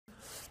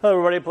Hello,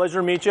 everybody.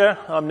 Pleasure to meet you.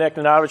 I'm Nick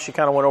Nenadovich. She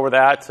kind of went over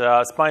that.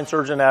 Spine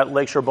surgeon at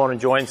Lakeshore Bone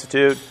and Joint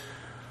Institute.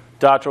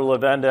 Dr.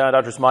 Lavenda,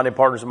 Dr. Smati,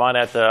 partners of mine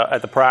at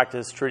the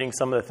practice, treating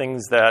some of the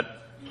things that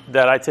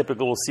I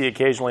typically will see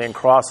occasionally in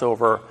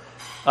crossover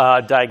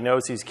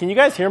diagnoses. Can you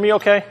guys hear me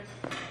okay?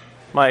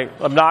 Am I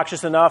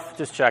obnoxious enough?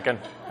 Just checking.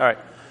 All right.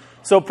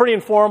 So pretty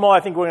informal.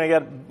 I think we're going to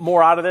get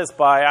more out of this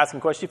by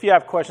asking questions. If you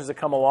have questions that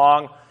come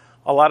along,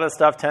 a lot of the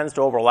stuff tends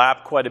to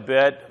overlap quite a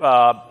bit.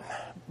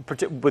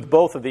 With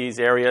both of these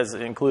areas,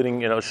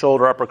 including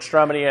shoulder, upper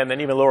extremity, and then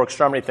even lower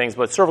extremity things.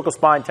 But cervical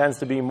spine tends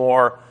to be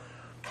more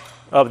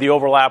of the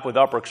overlap with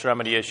upper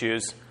extremity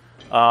issues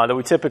that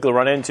we typically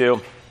run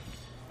into.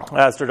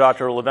 As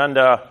Dr.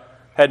 Lavenda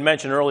had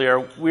mentioned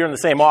earlier, we're in the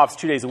same office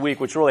 2 days a week,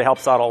 which really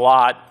helps out a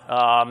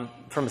lot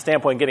from a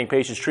standpoint of getting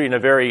patients treated in a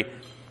very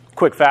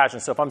quick fashion.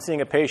 So if I'm seeing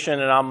a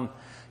patient and I'm,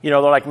 they're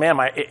like, man,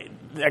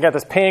 I got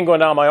this pain going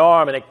down my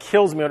arm and it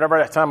kills me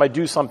whenever time I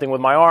do something with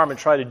my arm and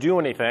try to do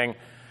anything.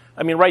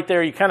 I mean, right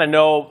there, you kind of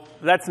know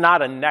that's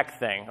not a neck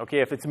thing,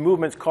 okay? If it's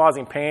movements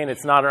causing pain,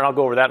 it's not, and I'll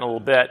go over that in a little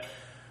bit.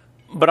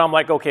 But I'm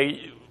like,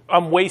 okay,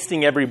 I'm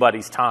wasting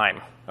everybody's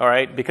time, all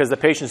right? Because the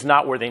patient's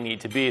not where they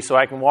need to be. So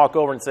I can walk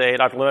over and say,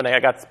 Dr. Levin, I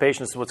got this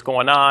patient, this is what's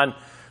going on.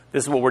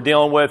 This is what we're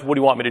dealing with. What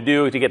do you want me to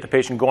do to get the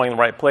patient going in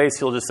the right place?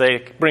 He'll just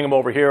say, bring him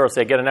over here, or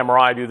say, get an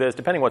MRI, do this,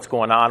 depending what's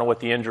going on and what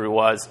the injury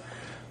was.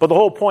 But the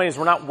whole point is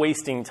we're not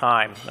wasting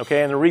time,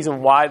 okay? And the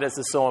reason why this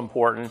is so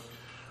important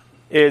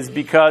is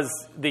because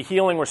the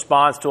healing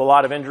response to a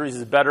lot of injuries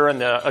is better in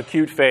the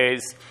acute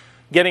phase,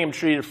 getting them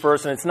treated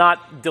first, and it's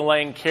not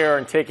delaying care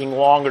and taking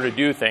longer to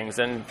do things.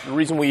 And the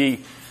reason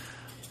we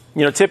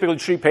typically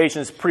treat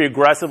patients pretty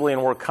aggressively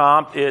and work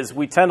comp is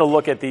we tend to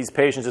look at these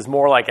patients as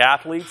more like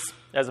athletes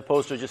as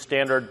opposed to just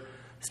standard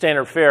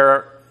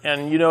fare.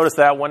 And you notice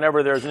that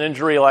whenever there's an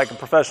injury, like a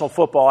professional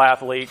football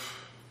athlete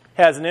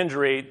has an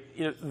injury,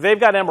 they've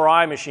got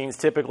MRI machines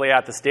typically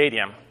at the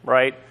stadium,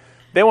 right?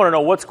 They want to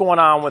know what's going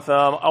on with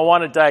them. I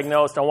want it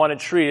diagnosed. I want to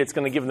treat it. It's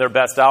going to give them their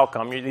best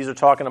outcome. These are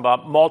talking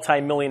about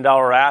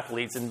multi-million-dollar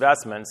athletes'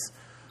 investments.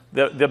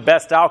 The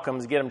best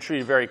outcomes get them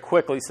treated very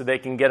quickly so they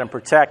can get them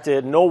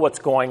protected, know what's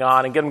going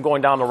on, and get them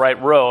going down the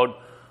right road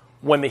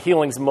when the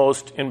healing's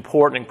most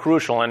important and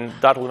crucial. And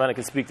Dr. Levena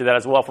can speak to that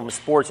as well from a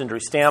sports injury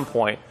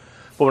standpoint.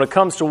 But when it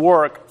comes to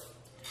work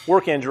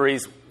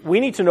injuries, we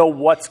need to know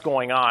what's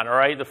going on, all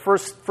right? The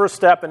first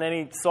step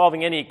in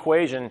solving any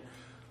equation,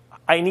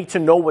 I need to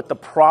know what the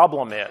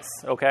problem is,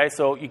 okay?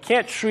 So you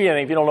can't treat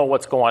anything if you don't know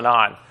what's going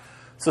on.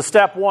 So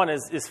step one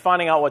is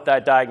finding out what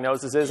that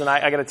diagnosis is. And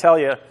I got to tell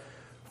you,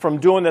 from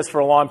doing this for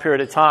a long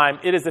period of time,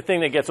 it is the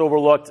thing that gets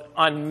overlooked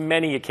on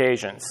many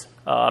occasions.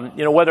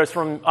 Whether it's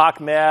from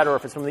Ahmed or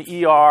if it's from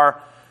the ER,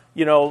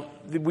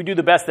 we do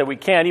the best that we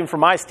can. Even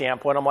from my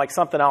standpoint, I'm like,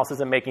 something else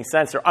isn't making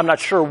sense here. I'm not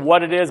sure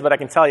what it is, but I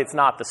can tell you it's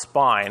not the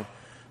spine.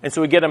 And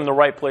so we get them in the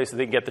right place so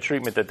they can get the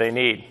treatment that they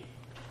need.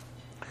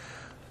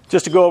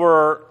 Just to go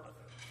over,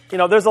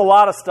 there's a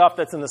lot of stuff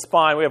that's in the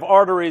spine. We have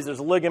arteries, there's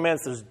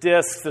ligaments, there's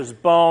discs, there's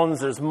bones,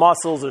 there's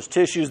muscles, there's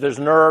tissues, there's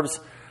nerves.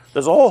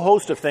 There's a whole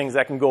host of things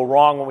that can go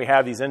wrong when we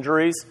have these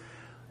injuries,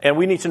 and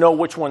we need to know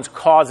which one's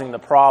causing the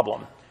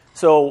problem.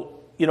 So,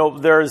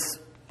 there's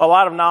a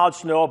lot of knowledge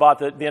to know about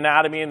the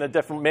anatomy and the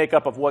different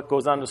makeup of what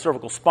goes on in the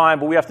cervical spine,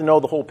 but we have to know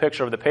the whole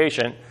picture of the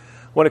patient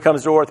when it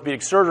comes to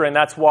orthopedic surgery, and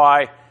that's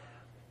why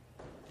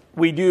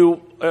we do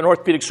an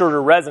orthopedic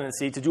surgery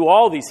residency to do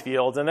all these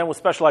fields, and then we'll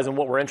specialize in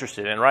what we're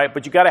interested in, right?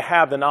 But you got to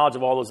have the knowledge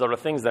of all those other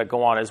things that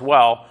go on as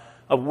well,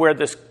 of where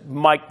this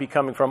might be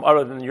coming from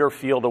other than your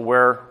field of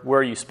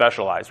where you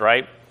specialize,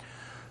 right?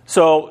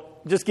 So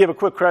just give a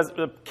quick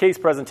case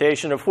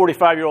presentation. A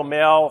 45-year-old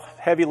male,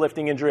 heavy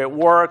lifting injury at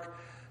work,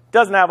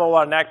 doesn't have a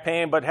lot of neck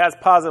pain, but has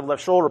positive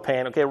left shoulder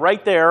pain. Okay,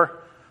 right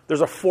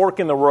there's a fork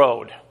in the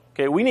road.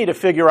 Okay, we need to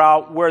figure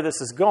out where this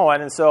is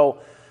going, and so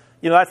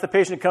that's the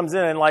patient that comes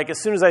in and like,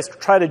 as soon as I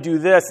try to do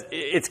this,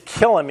 it's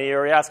killing me,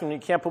 or he asks me, you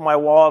can't put my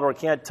wallet, or I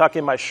can't tuck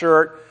in my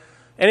shirt.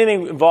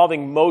 Anything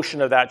involving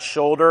motion of that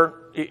shoulder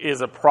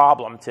is a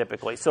problem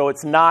typically. So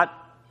it's not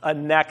a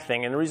neck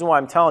thing. And the reason why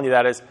I'm telling you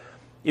that is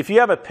if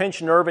you have a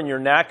pinched nerve in your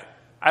neck,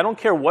 I don't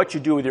care what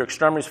you do with your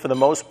extremities for the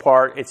most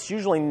part, it's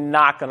usually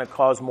not going to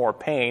cause more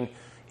pain.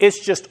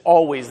 It's just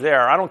always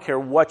there. I don't care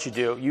what you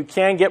do. You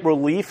can get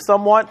relief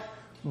somewhat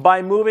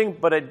by moving,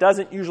 but it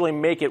doesn't usually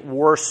make it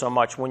worse so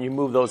much when you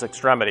move those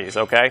extremities,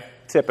 okay,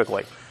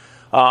 typically.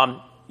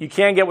 You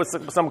can get what's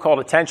something called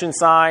a tension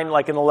sign,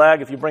 like in the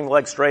leg. If you bring the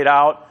leg straight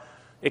out,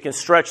 it can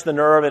stretch the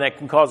nerve and it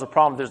can cause a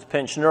problem if there's a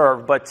pinched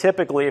nerve. But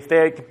typically, if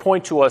they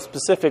point to a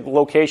specific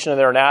location of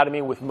their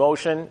anatomy with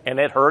motion and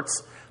it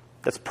hurts,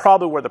 that's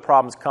probably where the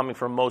problem's coming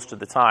from most of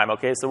the time,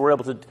 okay? So we're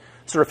able to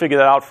sort of figure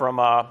that out from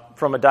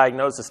a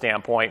diagnosis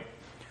standpoint.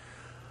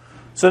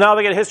 So now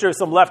they get a history of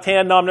some left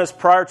hand numbness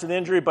prior to the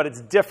injury, but it's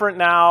different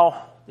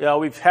now.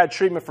 We've had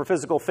treatment for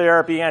physical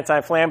therapy,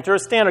 anti-inflammatory,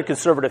 standard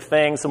conservative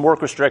things, some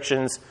work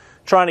restrictions,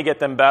 trying to get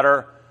them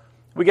better.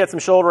 We get some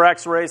shoulder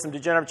x-rays, some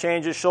degenerative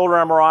changes, shoulder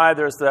MRI.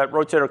 There's that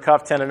rotator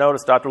cuff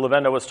tendinosis Dr.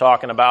 Lavenda was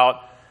talking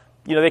about.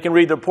 they can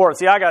read the report and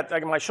see, I got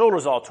my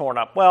shoulders all torn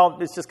up. Well,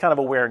 it's just kind of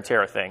a wear and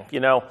tear thing.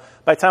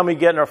 By the time we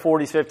get in our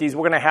 40s, 50s,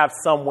 we're going to have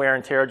some wear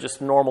and tear,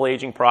 just normal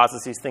aging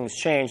processes, things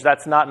change.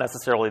 That's not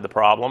necessarily the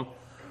problem.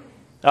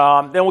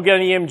 Then we'll get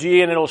an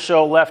EMG and it'll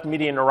show left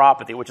median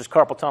neuropathy, which is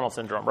carpal tunnel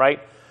syndrome, right?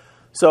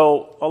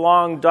 So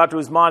along Dr.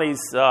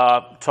 Usmani's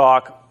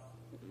talk,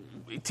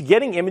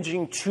 getting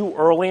imaging too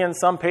early in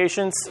some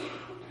patients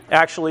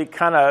actually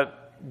kind of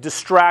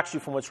distracts you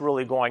from what's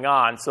really going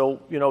on.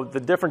 So, the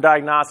different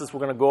diagnostics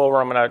we're going to go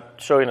over, I'm going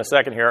to show you in a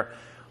second here.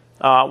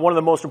 One of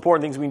the most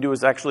important things we can do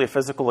is actually a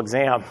physical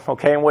exam,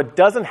 okay? And what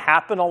doesn't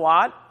happen a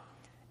lot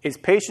is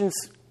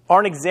patients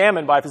aren't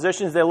examined by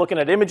physicians. They're looking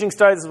at imaging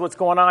studies. This is what's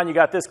going on. You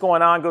got this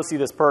going on. Go see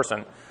this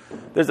person.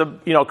 There's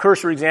a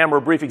cursory exam or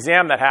a brief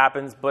exam that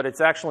happens, but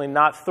it's actually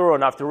not thorough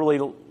enough to really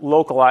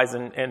localize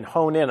and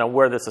hone in on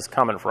where this is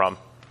coming from.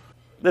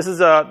 This is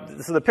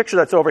the picture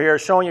that's over here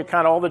showing you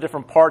kind of all the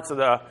different parts of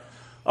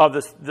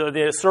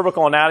the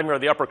cervical anatomy or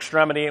the upper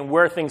extremity and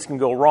where things can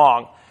go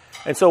wrong.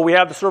 And so we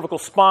have the cervical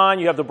spine,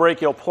 you have the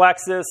brachial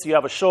plexus, you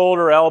have a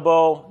shoulder,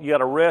 elbow, you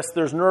got a wrist.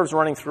 There's nerves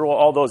running through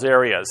all those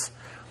areas.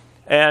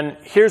 And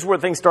here's where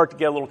things start to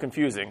get a little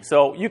confusing.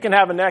 So you can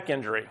have a neck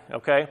injury,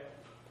 okay?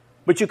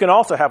 But you can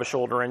also have a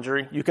shoulder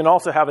injury. You can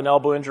also have an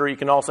elbow injury. You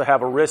can also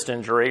have a wrist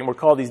injury. And we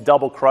call these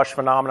double crush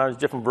phenomena. There's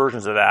different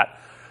versions of that.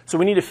 So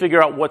we need to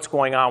figure out what's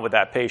going on with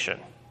that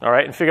patient, all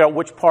right? And figure out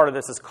which part of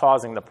this is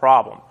causing the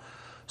problem.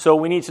 So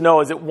we need to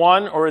know, is it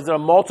one or is it a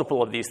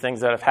multiple of these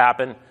things that have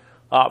happened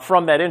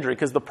from that injury?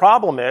 Because the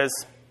problem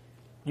is,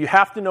 you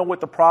have to know what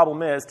the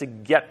problem is to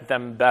get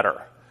them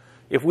better.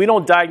 If we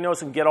don't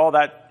diagnose and get all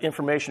that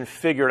information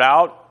figured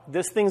out,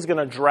 this thing's going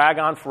to drag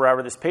on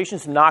forever. This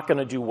patient's not going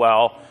to do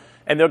well,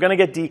 and they're going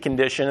to get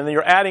deconditioned, and then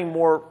you're adding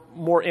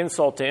more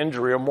insult to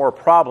injury or more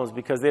problems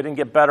because they didn't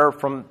get better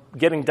from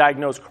getting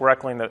diagnosed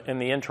correctly in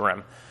the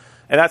interim.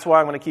 And that's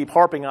why I'm going to keep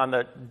harping on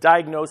the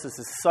diagnosis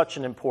is such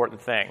an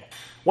important thing.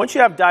 Once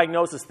you have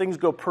diagnosis, things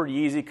go pretty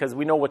easy because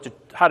we know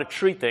how to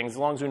treat things as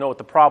long as we know what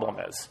the problem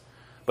is.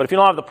 But if you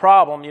don't have the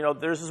problem,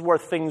 this is where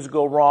things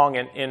go wrong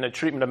in the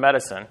treatment of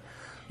medicine.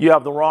 You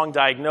have the wrong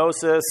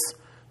diagnosis,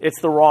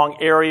 it's the wrong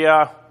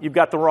area, you've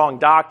got the wrong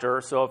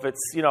doctor. So if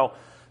it's,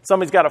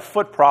 somebody's got a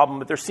foot problem,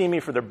 but they're seeing me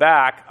for their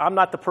back, I'm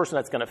not the person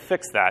that's going to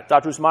fix that.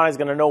 Dr. Usmani is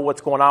going to know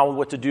what's going on,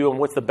 what to do, and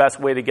what's the best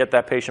way to get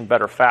that patient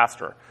better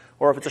faster.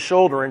 Or if it's a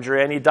shoulder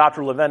injury, I need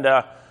Dr.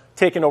 Lavenda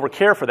taking over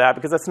care for that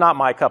because that's not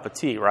my cup of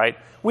tea, right?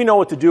 We know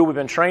what to do. We've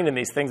been trained in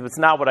these things, but it's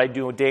not what I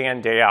do day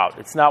in, day out.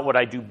 It's not what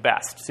I do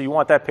best. So you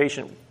want that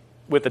patient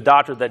with a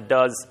doctor that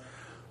does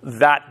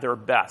that their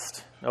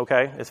best,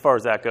 okay, as far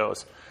as that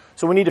goes.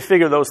 So we need to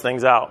figure those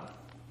things out.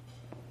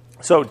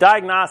 So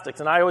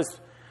diagnostics, and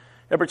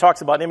everybody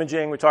talks about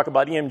imaging, we talk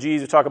about EMGs,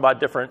 we talk about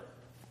different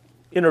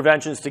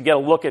interventions to get a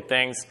look at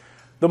things.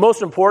 The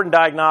most important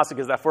diagnostic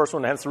is that first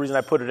one, hence the reason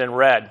I put it in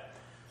red.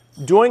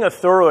 Doing a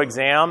thorough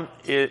exam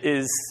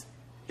is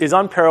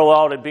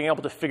unparalleled at being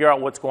able to figure out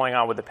what's going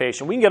on with the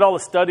patient. We can get all the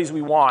studies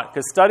we want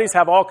because studies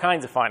have all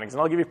kinds of findings.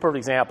 And I'll give you a perfect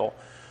example.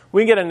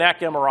 We can get a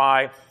neck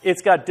MRI.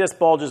 It's got disc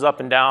bulges up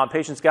and down.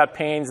 Patient's got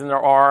pains in their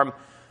arm.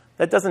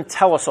 That doesn't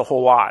tell us a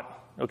whole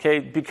lot. Okay?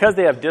 Because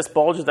they have disc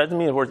bulges, that doesn't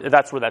mean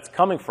that's where that's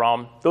coming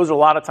from. Those are a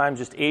lot of times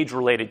just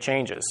age-related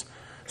changes.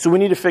 So we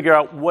need to figure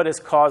out what is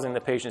causing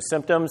the patient's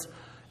symptoms.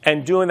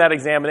 And doing that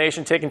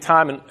examination, taking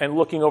time and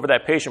looking over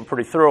that patient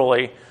pretty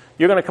thoroughly,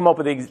 you're going to come up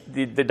with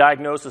the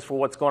diagnosis for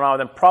what's going on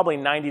with them probably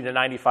 90 to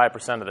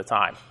 95% of the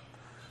time.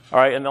 All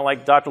right, and then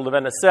like Dr.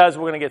 Lavenda says,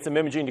 we're going to get some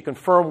imaging to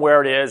confirm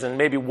where it is and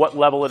maybe what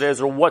level it is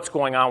or what's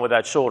going on with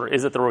that shoulder.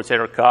 Is it the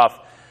rotator cuff?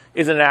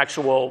 Is it an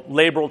actual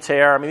labral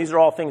tear? I mean, these are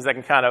all things that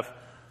can kind of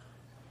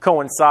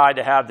coincide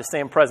to have the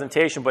same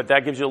presentation, but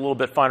that gives you a little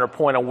bit finer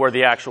point on where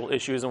the actual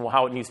issue is and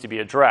how it needs to be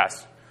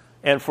addressed.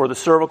 And for the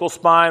cervical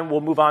spine,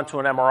 we'll move on to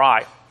an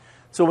MRI.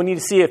 So we need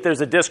to see if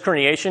there's a disc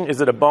herniation.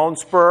 Is it a bone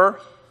spur?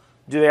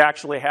 Do they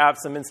actually have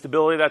some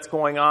instability that's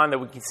going on that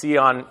we can see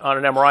on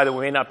an MRI that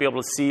we may not be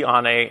able to see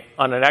on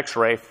an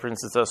X-ray? For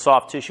instance, a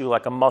soft tissue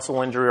like a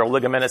muscle injury or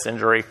ligamentous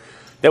injury,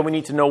 that we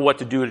need to know what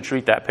to do to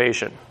treat that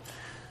patient.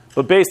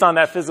 But based on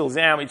that physical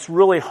exam, it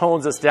really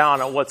hones us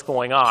down on what's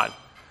going on.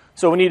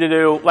 So we need to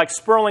do, like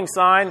Sperling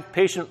sign,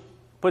 patient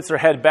puts their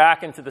head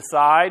back into the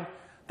side.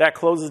 That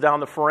closes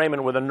down the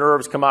foramen where the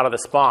nerves come out of the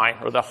spine,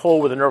 or the hole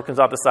where the nerve comes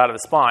out the side of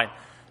the spine.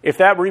 If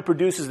that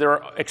reproduces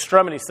their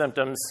extremity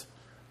symptoms,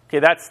 okay,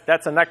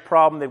 that's a neck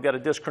problem. They've got a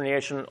disc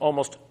herniation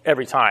almost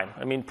every time.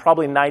 I mean,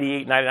 probably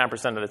 98,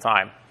 99% of the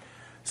time.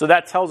 So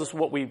that tells us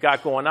what we've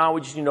got going on.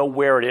 We just need to know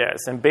where it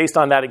is. And based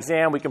on that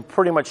exam, we can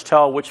pretty much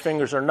tell which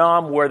fingers are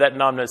numb, where that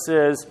numbness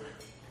is,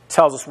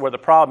 tells us where the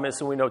problem is,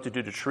 so we know what to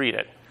do to treat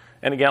it.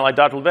 And again, like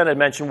Dr. Levin had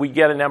mentioned, we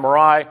get an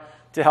MRI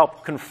to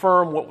help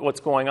confirm what's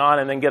going on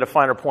and then get a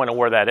finer point of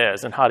where that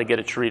is and how to get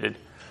it treated.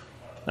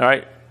 All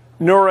right,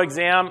 neuro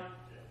exam,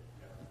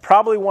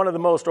 probably one of the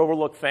most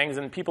overlooked things,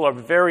 and people are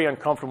very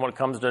uncomfortable when it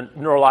comes to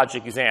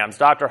neurologic exams.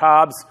 Dr.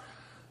 Hobbs,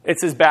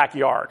 it's his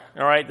backyard.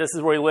 All right, this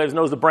is where he lives,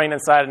 knows the brain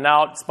inside and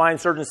out. Spine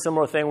surgeon,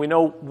 similar thing. We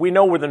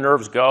know where the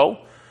nerves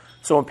go.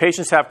 So when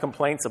patients have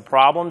complaints of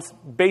problems,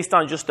 based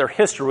on just their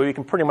history, we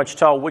can pretty much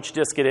tell which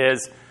disc it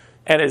is,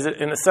 and is it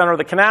in the center of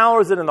the canal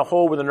or is it in the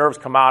hole where the nerves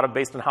come out of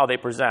based on how they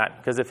present.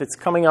 Because if it's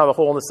coming out of the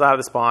hole in the side of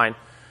the spine,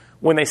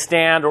 when they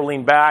stand or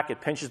lean back,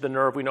 it pinches the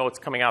nerve, we know it's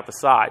coming out the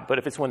side. But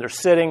if it's when they're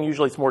sitting,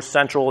 usually it's more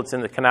central, it's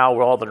in the canal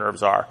where all the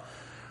nerves are.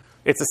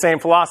 It's the same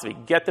philosophy.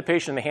 Get the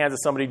patient in the hands of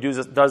somebody who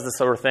does this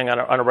sort of thing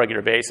on a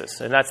regular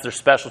basis. And that's their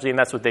specialty, and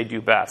that's what they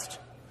do best.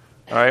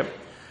 All right?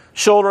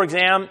 Shoulder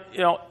exam,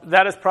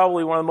 that is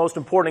probably one of the most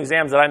important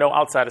exams that I know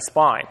outside of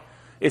spine,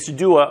 is to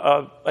do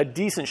a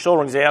decent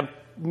shoulder exam,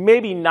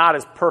 maybe not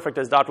as perfect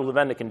as Dr.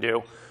 Lavenda can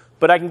do,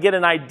 but I can get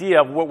an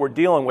idea of what we're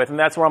dealing with, and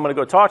that's where I'm going to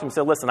go talk to him and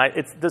say, listen,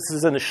 this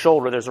is in the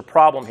shoulder. There's a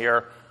problem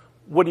here.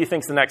 What do you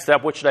think is the next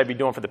step? What should I be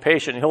doing for the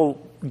patient? And he'll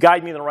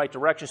guide me in the right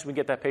direction so we can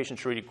get that patient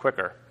treated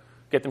quicker,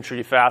 get them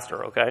treated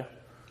faster, okay,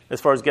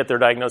 as far as get their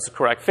diagnosis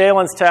correct.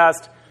 Phalen's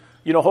test.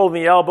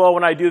 Holding the elbow,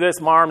 when I do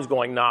this, my arm's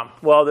going numb.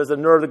 Well, there's a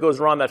nerve that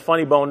goes around that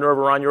funny bone nerve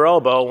around your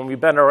elbow. When we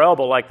bend our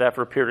elbow like that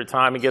for a period of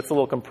time, it gets a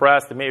little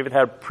compressed. It may have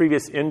had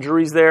previous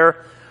injuries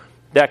there.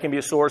 That can be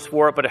a source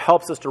for it, but it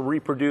helps us to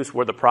reproduce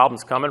where the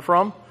problem's coming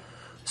from.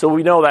 So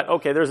we know that,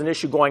 okay, there's an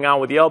issue going on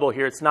with the elbow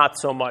here. It's not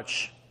so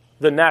much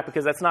the neck,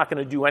 because that's not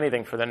going to do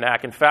anything for the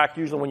neck. In fact,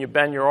 usually when you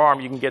bend your arm,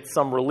 you can get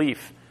some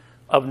relief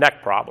of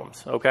neck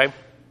problems, okay?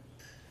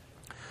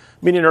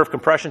 Median nerve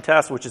compression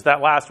test, which is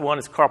that last one,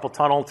 is carpal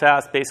tunnel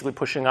test, basically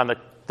pushing on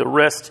the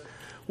wrist,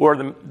 where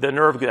the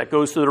nerve that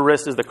goes through the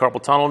wrist is the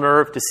carpal tunnel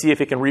nerve, to see if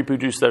it can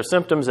reproduce their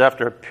symptoms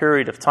after a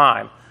period of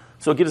time.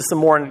 So it gives us some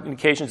more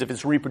indications if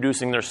it's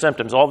reproducing their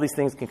symptoms. All these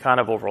things can kind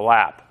of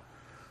overlap.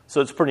 So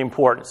it's pretty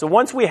important. So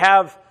once we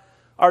have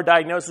our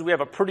diagnosis, we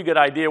have a pretty good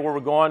idea where we're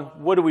going.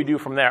 What do we do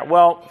from there?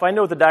 Well, if I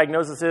know what the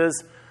diagnosis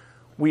is,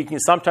 we can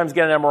sometimes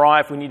get an MRI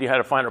if we need to have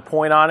a finer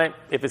point on it.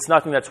 If it's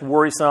nothing that's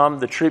worrisome,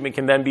 the treatment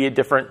can then be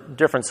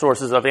different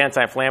sources of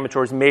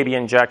anti-inflammatories, maybe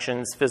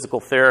injections,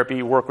 physical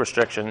therapy, work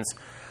restrictions.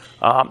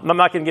 I'm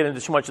not going to get into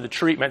too much of the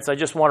treatments. I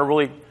just want to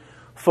really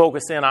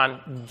focus in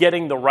on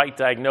getting the right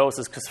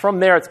diagnosis, because from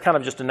there it's kind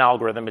of just an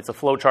algorithm. It's a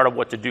flow chart of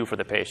what to do for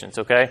the patients,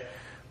 okay?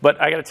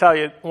 But I got to tell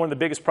you, one of the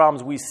biggest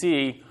problems we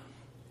see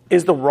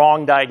is the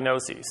wrong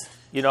diagnoses.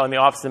 In the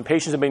office, and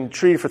patients have been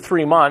treated for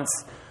 3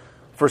 months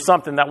for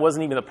something that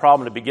wasn't even the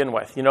problem to begin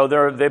with.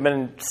 They've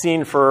been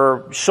seen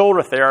for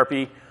shoulder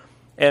therapy,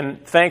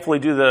 and thankfully,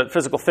 due to the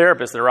physical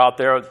therapists that are out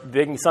there,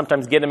 they can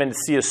sometimes get them in to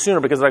see us sooner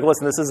because they're like,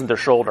 listen, this isn't their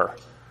shoulder.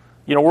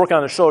 Working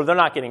on their shoulder, they're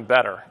not getting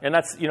better. And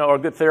that's, our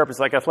good therapists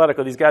like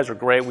Athletico, these guys are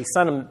great. We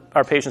send them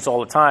our patients all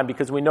the time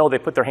because we know they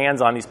put their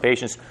hands on these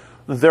patients.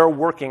 They're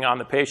working on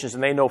the patients,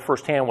 and they know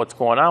firsthand what's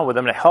going on with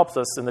them, and it helps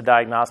us in the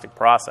diagnostic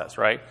process,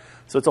 right?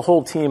 So it's a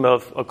whole team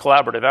of a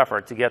collaborative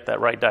effort to get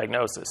that right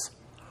diagnosis.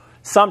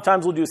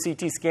 Sometimes we'll do a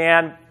CT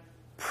scan.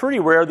 Pretty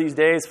rare these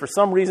days. For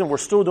some reason, we're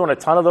still doing a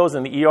ton of those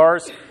in the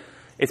ERs.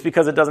 It's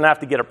because it doesn't have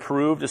to get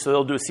approved, so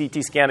they'll do a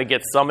CT scan to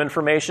get some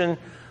information.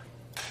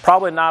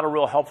 Probably not a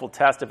real helpful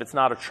test if it's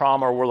not a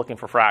trauma or we're looking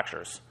for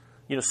fractures.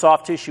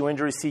 Soft tissue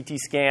injuries, CT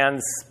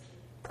scans,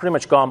 pretty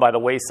much gone by the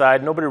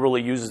wayside. Nobody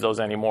really uses those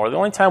anymore. The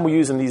only time we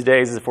use them these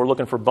days is if we're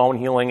looking for bone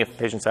healing, if the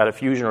patient's had a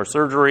fusion or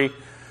surgery,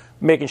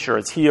 making sure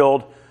it's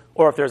healed,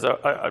 or if there's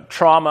a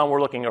trauma and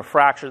we're looking at a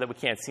fracture that we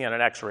can't see on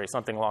an x-ray,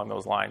 something along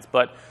those lines.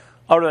 But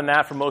other than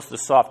that, for most of the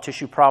soft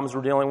tissue problems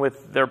we're dealing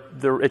with,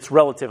 it's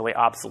relatively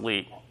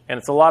obsolete. And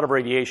it's a lot of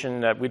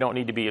radiation that we don't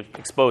need to be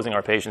exposing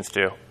our patients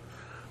to.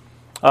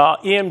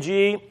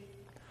 EMG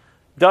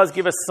does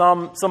give us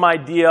some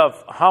idea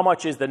of how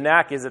much is the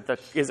neck. Is it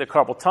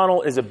carpal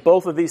tunnel? Is it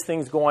both of these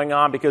things going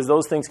on? Because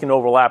those things can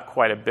overlap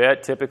quite a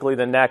bit, typically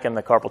the neck and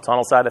the carpal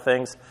tunnel side of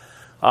things.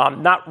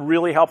 Not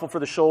really helpful for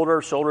the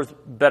shoulder. Shoulder's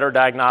better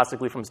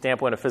diagnostically from the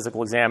standpoint of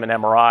physical exam and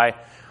MRI.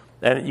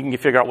 And you can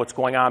figure out what's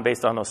going on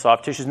based on those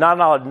soft tissues. Not a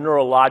lot of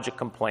neurologic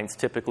complaints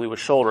typically with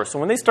shoulder. So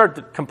when they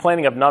start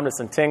complaining of numbness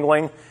and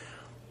tingling,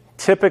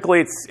 typically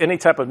it's any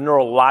type of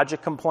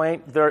neurologic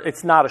complaint.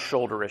 It's not a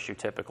shoulder issue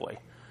typically.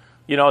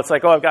 It's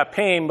like, oh, I've got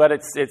pain, but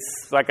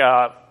it's like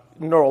a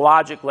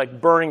neurologic,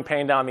 like burning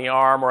pain down the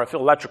arm, or I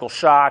feel electrical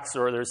shocks,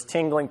 or there's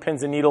tingling,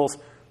 pins and needles.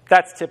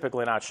 That's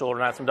typically not shoulder.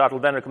 Now, some Dr.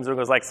 Lavenda comes in and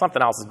goes like,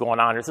 something else is going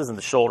on here. This isn't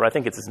the shoulder. I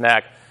think it's his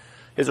neck,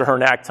 his or her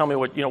neck. Tell me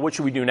what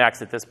should we do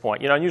next at this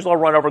point? And usually I'll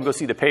run over and go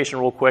see the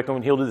patient real quick,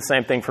 and he'll do the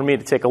same thing for me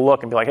to take a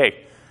look and be like,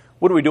 hey,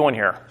 what are we doing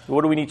here?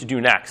 What do we need to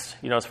do next?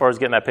 As far as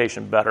getting that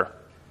patient better.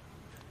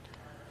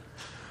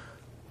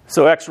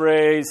 So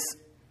x-rays,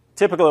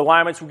 typical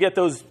alignments, we get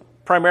those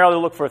primarily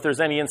look for if there's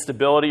any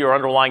instability or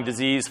underlying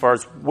disease as far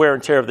as wear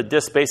and tear of the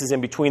disc spaces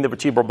in between the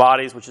vertebral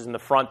bodies, which is in the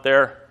front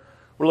there.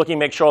 We're looking to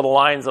make sure all the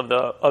lines of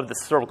the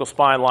cervical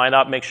spine line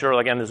up, make sure,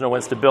 again, there's no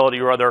instability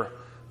or other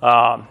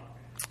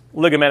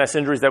ligamentous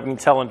injuries that we can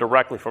tell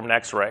indirectly from an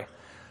x-ray.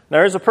 Now,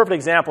 here's a perfect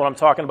example when I'm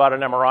talking about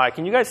an MRI.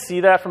 Can you guys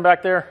see that from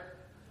back there?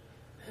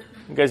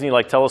 You guys need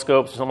like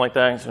telescopes or something like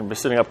that? I'm going to be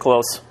sitting up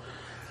close.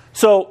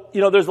 So,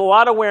 there's a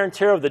lot of wear and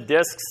tear of the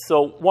discs.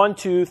 So 1,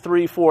 2,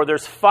 3, 4.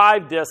 There's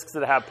 5 discs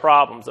that have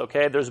problems,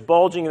 okay? There's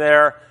bulging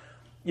there.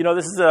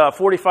 This is a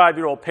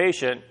 45-year-old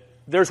patient.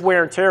 There's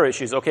wear and tear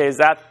issues, okay? Is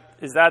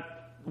is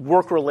that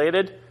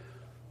work-related?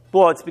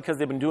 Well, it's because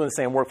they've been doing the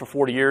same work for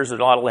 40 years. There's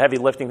a lot of heavy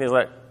lifting, things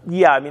like that.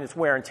 Yeah, I mean, it's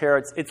wear and tear.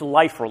 It's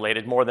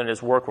life-related more than it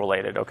is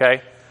work-related,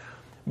 okay?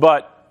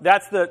 But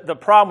that's the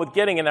problem with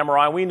getting an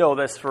MRI. We know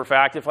this for a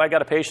fact. If I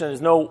got a patient that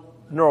has no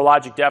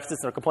neurologic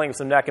deficits and they're complaining of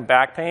some neck and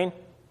back pain,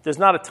 there's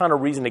not a ton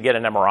of reason to get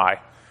an MRI.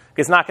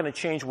 It's not going to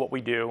change what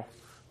we do.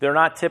 They're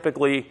not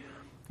typically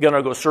going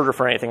to go surgery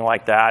for anything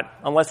like that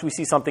unless we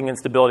see something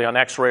instability on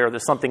x-ray or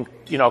there's something,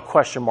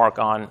 question mark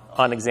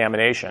on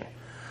examination.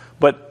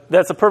 But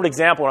that's a perfect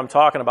example of what I'm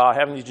talking about,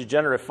 having these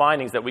degenerative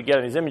findings that we get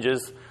in these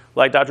images,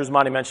 like Dr.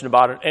 Usmani mentioned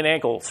about an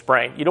ankle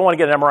sprain. You don't want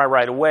to get an MRI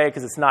right away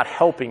because it's not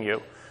helping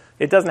you.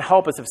 It doesn't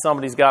help us if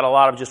somebody's got a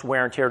lot of just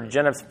wear and tear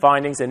degenerative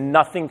findings and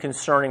nothing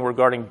concerning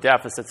regarding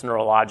deficits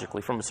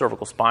neurologically from a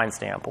cervical spine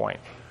standpoint.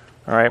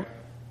 All right?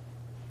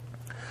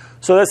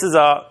 So this is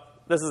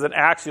an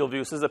axial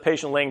view. So this is a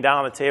patient laying down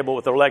on the table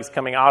with their legs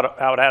coming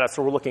out at us.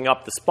 So we're looking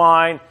up the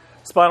spine.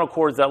 Spinal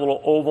cord is that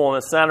little oval in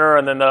the center,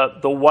 and then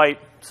the white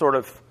sort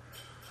of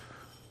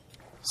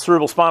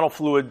cerebral spinal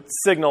fluid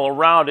signal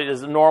around it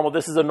is normal.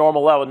 This is a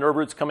normal level. Nerve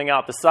roots coming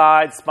out the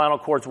sides. Spinal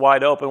cord's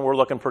wide open. We're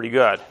looking pretty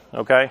good.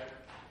 Okay?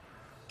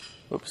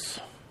 Oops.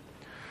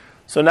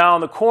 So now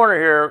in the corner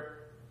here,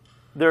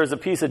 there's a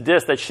piece of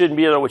disc that shouldn't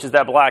be there, which is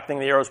that black thing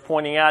the arrow's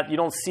pointing at. You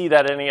don't see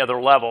that at any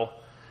other level.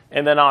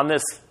 And then on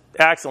this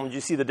axial, did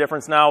you see the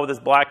difference now with this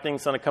black thing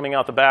sort of coming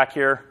out the back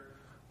here,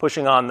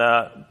 pushing on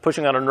a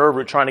nerve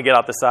root, trying to get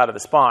out the side of the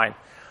spine.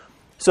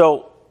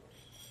 So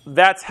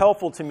that's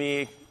helpful to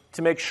me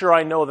to make sure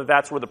I know that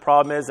that's where the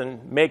problem is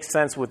and make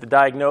sense with the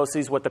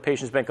diagnoses, what the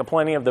patient's been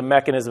complaining of, the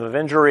mechanism of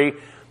injury.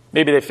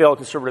 Maybe they failed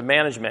conservative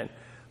management.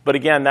 But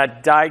again,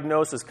 that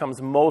diagnosis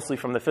comes mostly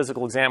from the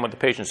physical exam, what the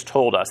patient's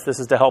told us. This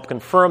is to help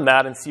confirm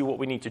that and see what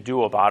we need to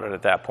do about it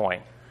at that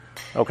point.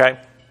 Okay?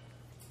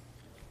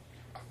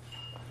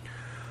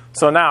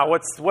 So now,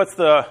 what's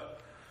the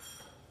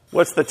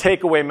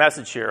takeaway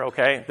message here?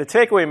 Okay, the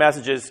takeaway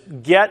message is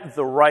get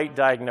the right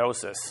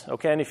diagnosis.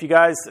 Okay, and if you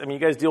guys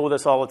deal with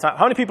this all the time.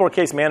 How many people are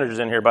case managers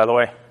in here, by the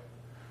way?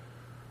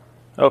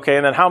 Okay,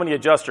 and then how many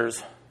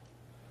adjusters?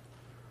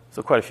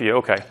 So quite a few.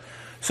 Okay,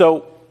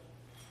 so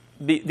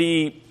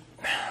the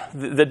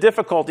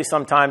difficulty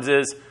sometimes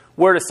is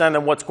where to send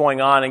them, what's going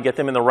on, and get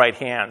them in the right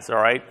hands. All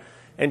right,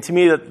 and to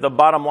me, the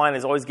bottom line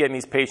is always getting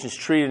these patients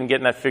treated and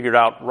getting that figured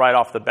out right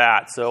off the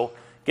bat. So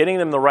getting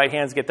them in the right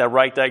hands, get that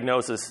right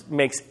diagnosis,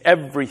 makes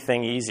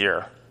everything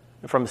easier.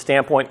 From the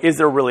standpoint, is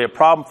there really a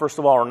problem, first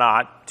of all, or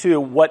not? Two,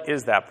 what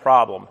is that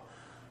problem?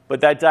 But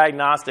that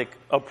diagnostic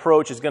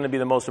approach is going to be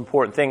the most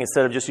important thing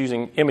instead of just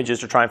using images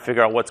to try and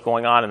figure out what's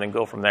going on and then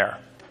go from there.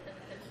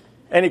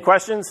 Any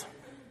questions?